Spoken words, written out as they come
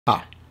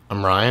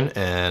I'm Ryan,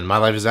 and my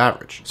life is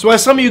average. So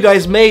as some of you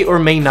guys may or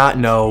may not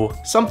know,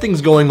 something's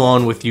going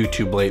on with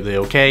YouTube lately,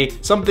 okay?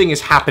 Something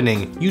is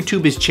happening.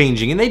 YouTube is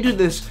changing, and they do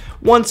this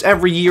once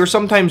every year,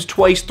 sometimes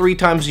twice, 3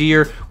 times a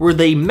year, where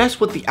they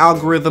mess with the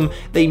algorithm,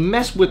 they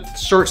mess with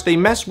search, they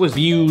mess with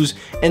views,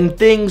 and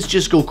things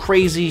just go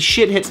crazy,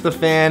 shit hits the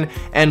fan,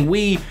 and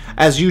we,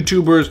 as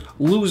YouTubers,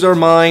 lose our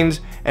minds,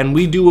 and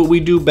we do what we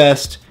do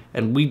best,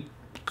 and we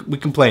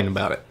complain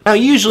about it. Now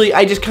usually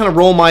I just kind of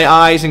roll my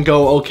eyes and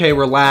go, okay,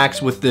 relax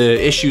with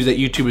the issues that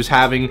YouTube is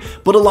having,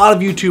 but a lot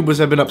of YouTubers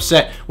have been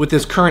upset with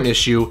this current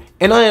issue,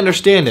 and I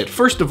understand it.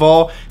 First of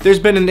all, there's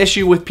been an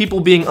issue with people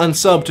being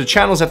unsubbed to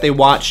channels that they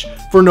watch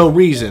for no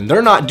reason.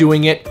 They're not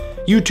doing it,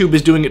 YouTube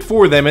is doing it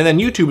for them, and then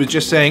YouTube is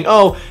just saying,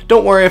 oh,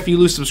 don't worry if you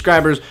lose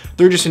subscribers,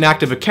 they're just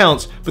inactive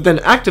accounts, but then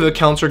active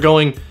accounts are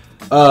going,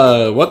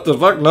 what the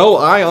fuck? No,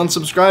 I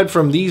unsubscribed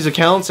from these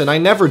accounts and I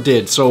never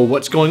did, so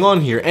what's going on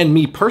here? And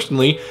me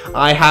personally,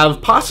 I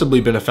have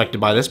possibly been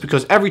affected by this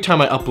because every time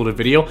I upload a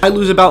video, I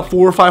lose about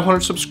 400 or 500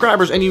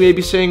 subscribers, and you may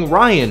be saying,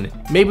 Ryan,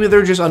 maybe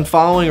they're just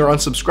unfollowing or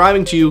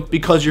unsubscribing to you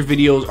because your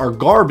videos are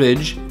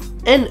garbage,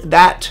 and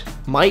that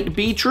might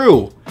be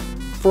true.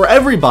 For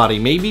everybody,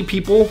 maybe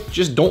people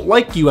just don't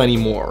like you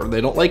anymore, or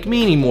they don't like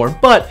me anymore,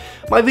 but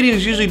my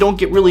videos usually don't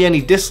get really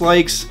any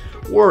dislikes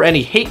or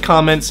any hate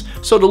comments,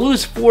 so to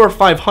lose 400 or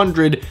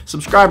 500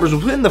 subscribers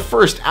within the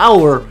first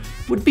hour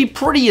would be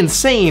pretty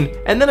insane,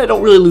 and then I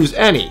don't really lose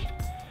any.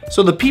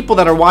 So the people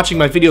that are watching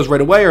my videos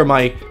right away are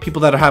my people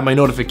that have my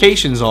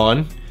notifications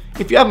on.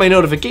 If you have my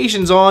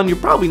notifications on, you're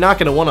probably not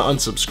going to want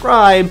to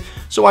unsubscribe,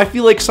 so I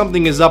feel like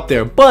something is up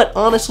there. But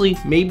honestly,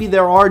 maybe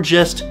there are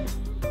just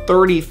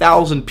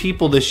 30,000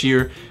 people this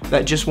year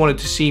that just wanted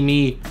to see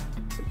me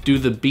do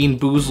the Bean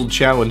Boozled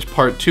Challenge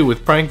Part 2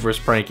 with Prank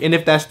vs. Prank, and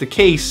if that's the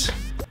case,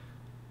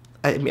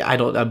 I mean,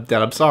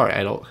 I'm sorry,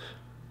 I don't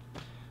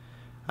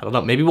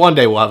know, maybe one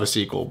day we'll have a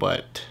sequel,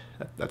 but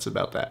that's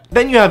about that.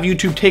 Then you have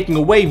YouTube taking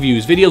away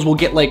views. Videos will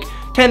get like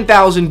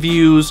 10,000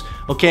 views,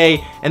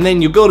 okay, and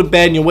then you go to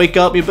bed and you wake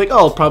up and you're like,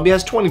 oh, it probably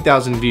has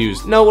 20,000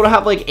 views. No, it'll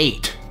have like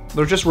 8.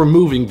 They're just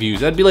removing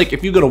views. That'd be like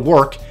if you go to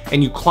work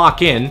and you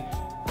clock in,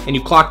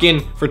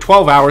 for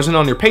 12 hours, and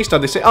on your pay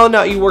stub they say, oh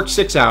no, you worked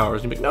 6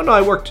 hours. And you're like, no,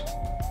 I worked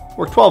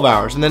 12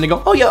 hours. And then they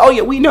go, oh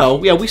yeah, we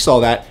know, yeah, we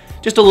saw that.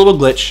 Just a little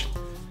glitch.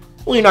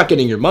 Well, you're not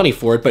getting your money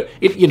for it, but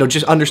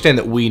just understand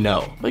that we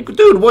know. Like,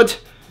 dude,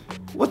 what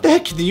the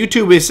heck? The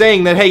YouTube is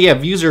saying that, hey, yeah,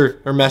 views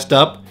are messed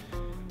up.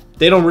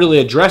 They don't really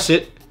address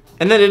it,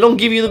 and then they don't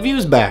give you the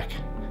views back.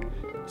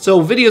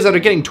 So videos that are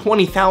getting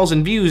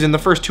 20,000 views in the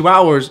first 2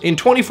 hours, in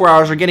 24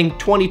 hours are getting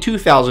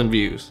 22,000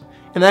 views.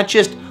 And that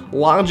just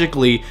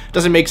logically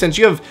doesn't make sense.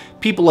 You have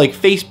people like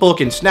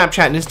Facebook and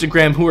Snapchat and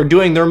Instagram who are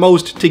doing their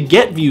most to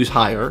get views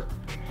higher,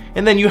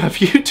 and then you have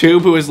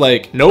YouTube who is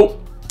like, nope.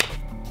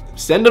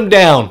 Send them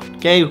down,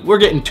 okay? We're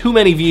getting too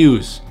many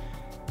views.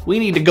 We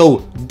need to go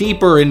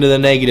deeper into the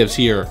negatives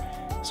here.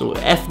 So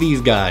F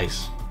these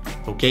guys,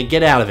 okay?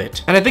 Get out of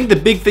it. And I think the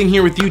big thing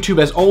here with YouTube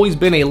has always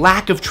been a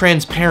lack of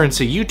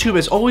transparency. YouTube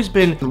has always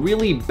been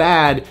really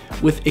bad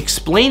with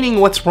explaining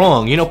what's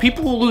wrong. You know,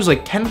 people will lose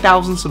like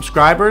 10,000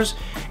 subscribers,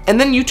 and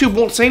then YouTube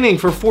won't say anything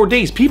for 4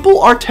 days.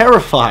 People are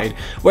terrified.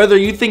 Whether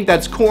you think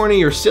that's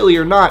corny or silly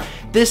or not,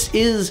 this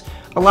is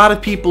a lot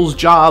of people's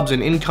jobs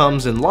and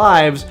incomes and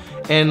lives.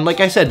 And like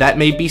I said, that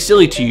may be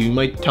silly to you. You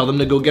might tell them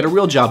to go get a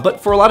real job. But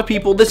for a lot of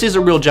people, this is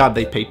a real job.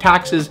 They pay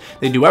taxes.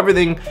 They do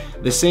everything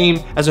the same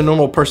as a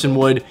normal person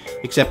would,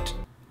 except,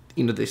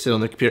 they sit on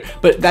their computer.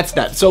 But that's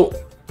that. So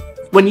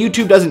when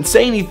YouTube doesn't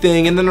say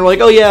anything, and then they're like,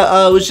 oh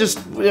yeah, it was just,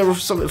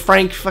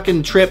 Frank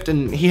fucking tripped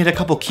and he hit a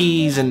couple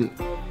keys and,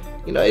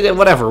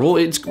 whatever.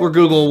 We're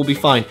Google, we'll be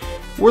fine.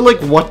 We're like,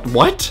 what?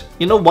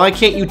 Why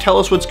can't you tell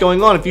us what's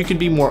going on? If you could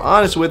be more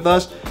honest with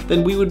us,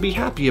 then we would be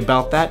happy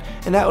about that,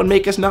 and that would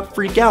make us not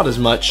freak out as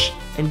much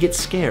and get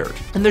scared.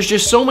 And there's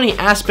just so many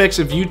aspects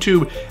of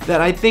YouTube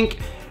that I think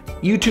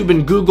YouTube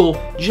and Google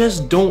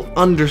just don't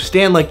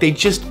understand. Like, they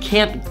just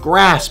can't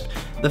grasp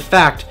the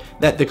fact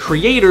that the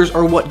creators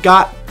are what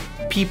got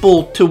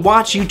people to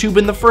watch YouTube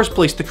in the first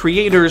place. The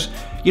creators,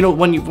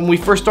 when we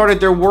first started,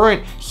 there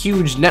weren't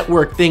huge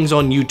network things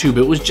on YouTube.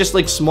 It was just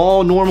like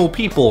small, normal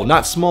people.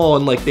 Not small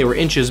and like they were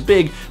inches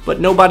big, but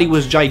nobody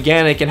was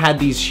gigantic and had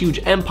these huge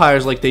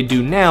empires like they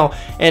do now.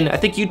 And I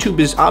think YouTube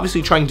is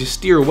obviously trying to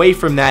steer away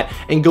from that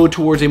and go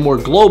towards a more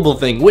global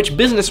thing, which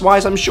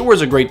business-wise I'm sure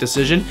is a great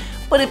decision.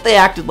 But if they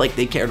acted like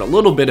they cared a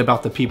little bit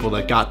about the people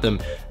that got them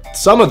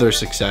some of their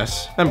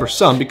success, remember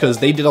some, because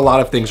they did a lot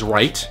of things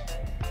right,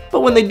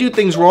 but when they do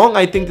things wrong,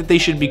 I think that they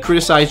should be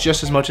criticized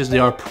just as much as they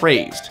are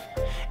praised.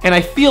 And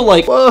I feel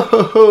like,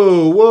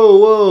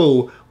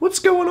 whoa, what's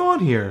going on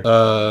here?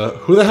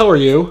 Who the hell are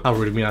you? How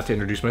rude of me not to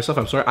introduce myself.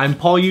 I'm sorry. I'm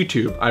Paul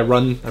YouTube. I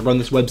run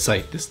this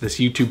website, this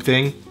YouTube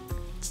thing.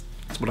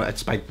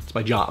 It's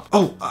my job.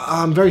 Oh,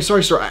 I'm very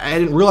sorry, sir. I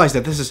didn't realize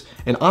that this is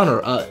an honor.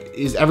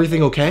 Is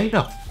everything okay?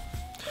 No,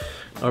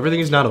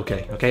 everything is not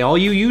okay. Okay, all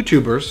you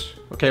YouTubers,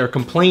 okay, are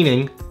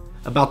complaining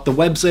about the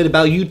website,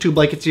 about YouTube,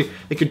 like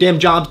your damn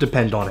jobs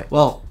depend on it.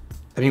 Well,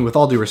 I mean, with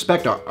all due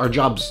respect, our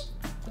jobs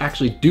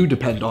actually do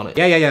depend on it.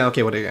 Yeah,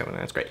 okay,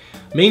 that's great.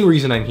 Main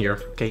reason I'm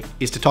here, okay,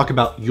 is to talk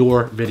about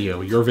your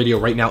video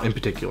right now in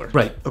particular.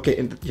 Right, okay,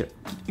 and yeah,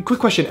 quick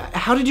question,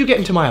 how did you get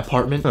into my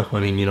apartment? I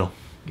mean, you know,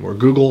 we're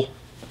Google,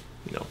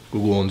 you know,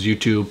 Google owns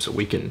YouTube, so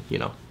we can, you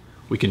know,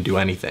 we can do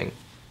anything.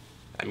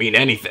 I mean,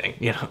 anything,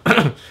 you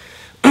know.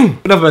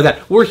 Enough about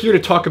that. We're here to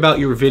talk about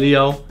your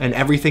video and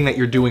everything that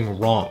you're doing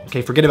wrong.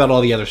 Okay, forget about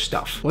all the other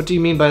stuff. What do you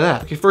mean by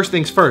that? Okay, first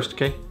things first,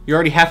 okay? You're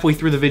already halfway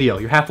through the video.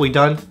 You're halfway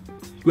done.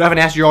 You haven't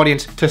asked your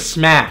audience to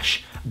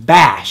smash,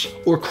 bash,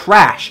 or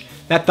crash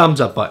that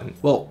thumbs up button.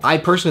 Well, I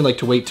personally like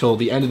to wait till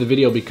the end of the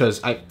video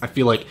because I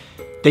feel like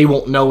they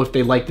won't know if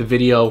they like the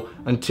video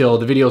until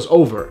the video's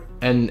over.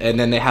 And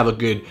then they have a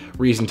good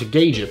reason to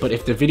gauge it. But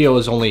if the video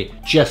is only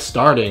just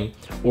starting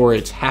or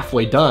it's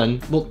halfway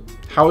done, well,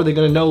 how are they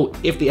gonna know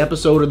if the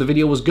episode or the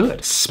video was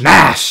good?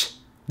 Smash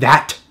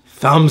that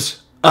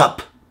thumbs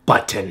up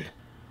button.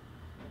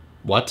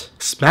 What?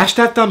 Smash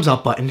that thumbs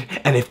up button,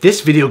 and if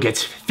this video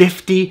gets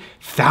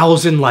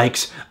 50,000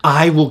 likes,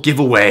 I will give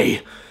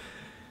away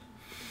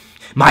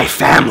my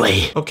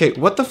family. Okay,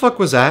 what the fuck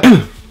was that?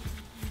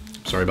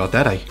 Sorry about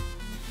that, I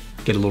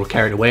get a little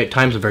carried away at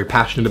times. I'm very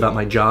passionate about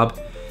my job.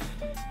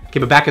 Okay,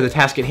 but back at the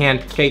task at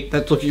hand, okay,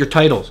 let's look at your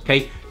titles,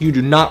 okay? You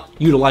do not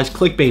utilize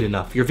clickbait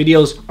enough. Your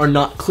videos are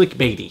not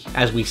clickbaity,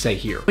 as we say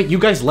here. Wait, you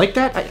guys like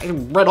that? I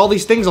read all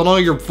these things on all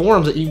your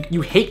forums that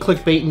you hate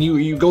clickbait and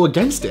you go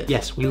against it.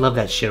 Yes, we love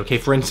that shit, okay?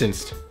 For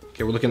instance,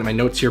 okay, we're looking at my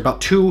notes here.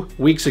 About 2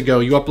 weeks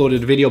ago, you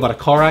uploaded a video about a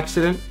car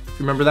accident. If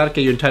you remember that,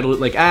 okay, you entitled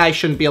it like, I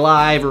shouldn't be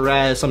alive,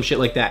 or some shit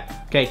like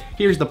that. Okay,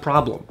 here's the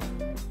problem.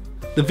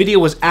 The video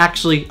was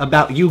actually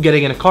about you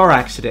getting in a car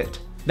accident.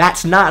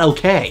 That's not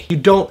okay. You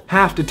don't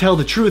have to tell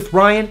the truth,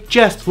 Ryan.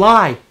 Just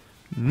lie.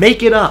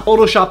 Make it up.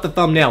 Photoshop the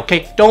thumbnail,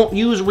 okay? Don't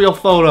use real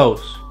photos.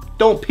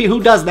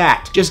 Who does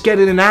that? Just get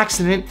in an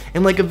accident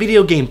and like a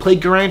video game. Play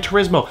Gran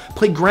Turismo.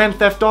 Play Grand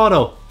Theft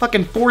Auto.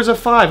 Fucking Forza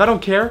 5, I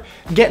don't care.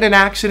 Get in an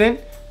accident.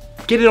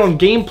 Get it on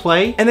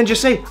gameplay. And then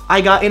just say, I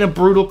got in a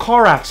brutal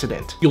car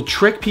accident. You'll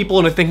trick people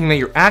into thinking that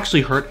you're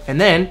actually hurt. And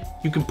then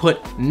you can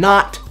put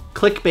not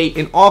clickbait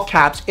in all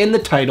caps in the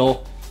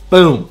title.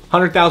 Boom.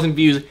 100,000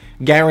 views.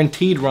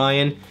 Guaranteed,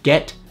 Ryan.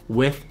 Get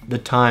with the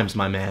times,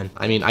 my man.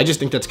 I mean, I just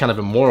think that's kind of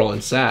immoral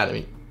and sad. I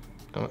mean,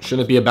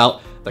 shouldn't it be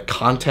about the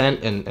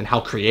content and how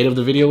creative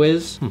the video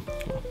is?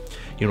 Well,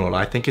 you know what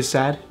I think is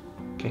sad?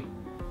 Okay,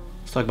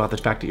 let's talk about the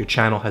fact that your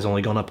channel has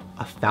only gone up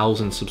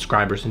 1,000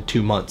 subscribers in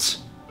 2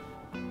 months.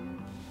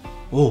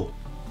 Oh,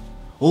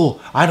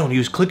 I don't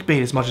use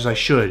clickbait as much as I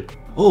should.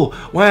 Oh,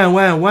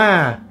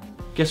 wah.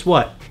 Guess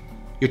what?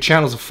 Your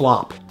channel's a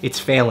flop. It's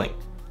failing.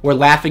 We're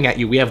laughing at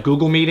you. We have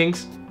Google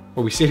meetings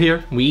where we sit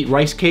here, and we eat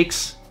rice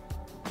cakes,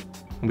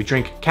 and we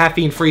drink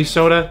caffeine-free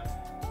soda,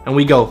 and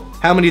we go,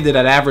 how many did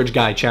that average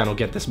guy channel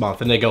get this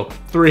month? And they go,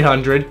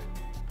 300,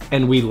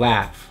 and we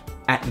laugh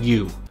at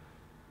you.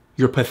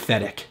 You're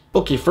pathetic.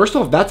 Okay, first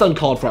off, that's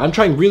uncalled for. I'm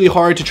trying really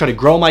hard to try to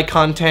grow my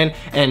content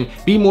and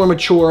be more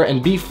mature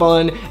and be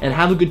fun and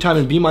have a good time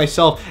and be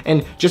myself.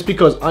 And just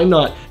because I'm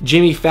not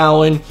Jimmy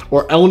Fallon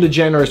or Ellen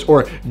DeGeneres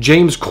or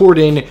James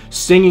Corden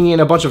singing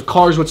in a bunch of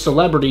cars with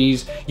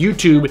celebrities,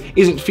 YouTube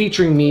isn't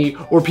featuring me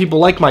or people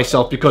like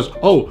myself because,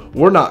 oh,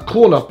 we're not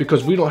cool enough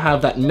because we don't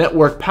have that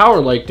network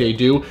power like they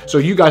do. So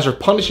you guys are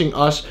punishing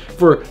us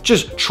for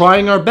just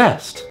trying our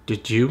best.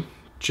 Did you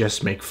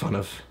just make fun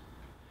of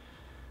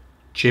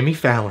Jimmy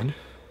Fallon,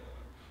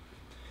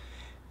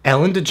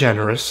 Ellen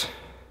DeGeneres,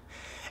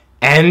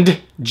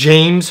 and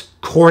James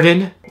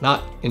Corden?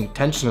 Not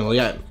intentionally.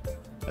 I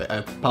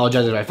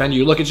apologize if I offend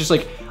you. Look, it's just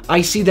like,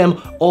 I see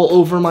them all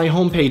over my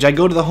homepage. I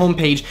go to the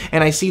homepage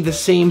and I see the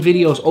same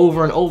videos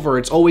over and over.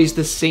 It's always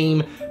the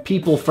same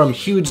people from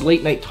huge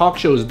late night talk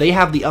shows. They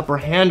have the upper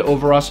hand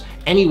over us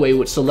anyway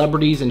with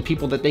celebrities and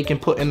people that they can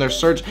put in their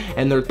search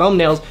and their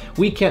thumbnails.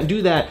 We can't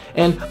do that.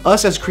 And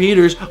us as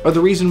creators are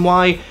the reason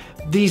why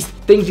these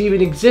things even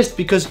exist,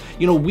 because,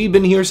 you know, we've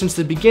been here since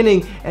the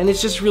beginning, and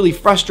it's just really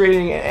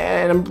frustrating,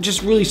 and I'm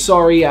just really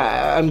sorry.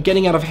 I'm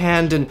getting out of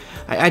hand, and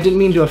I didn't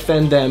mean to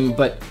offend them,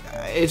 but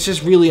it's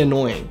just really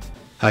annoying.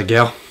 Hi,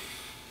 Gail.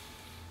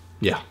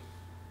 Yeah.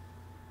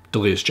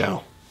 Delete his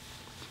channel.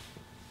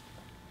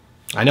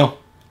 I know.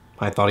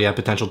 I thought he had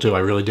potential too. I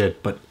really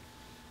did, but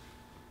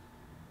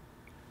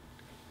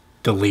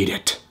delete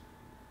it.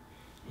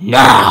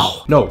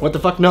 Now! No, what the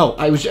fuck? No.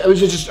 I was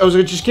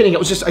just kidding. I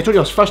told you I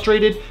was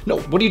frustrated. No,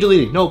 what are you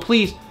deleting? No,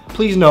 please.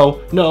 Please,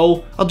 no.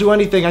 No. I'll do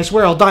anything. I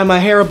swear I'll dye my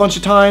hair a bunch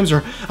of times,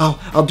 or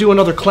I'll do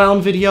another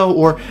clown video,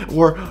 or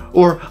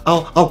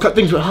I'll cut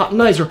things with hot and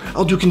nice, or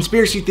I'll do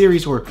conspiracy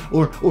theories, or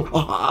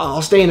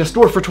I'll stay in a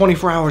store for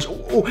 24 hours.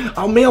 Or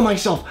I'll mail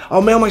myself.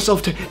 I'll mail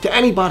myself to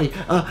anybody.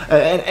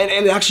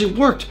 And it actually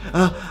worked.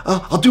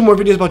 I'll do more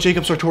videos about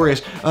Jacob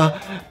Sartorius.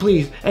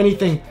 Please,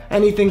 anything,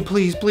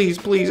 please,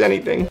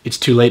 anything. It's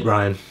too late,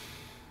 Ryan.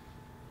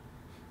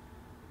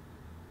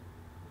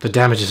 The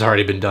damage has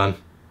already been done.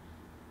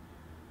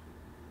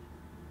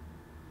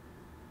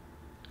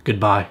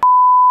 Goodbye.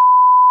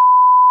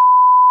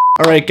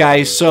 Alright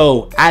guys,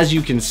 so as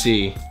you can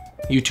see,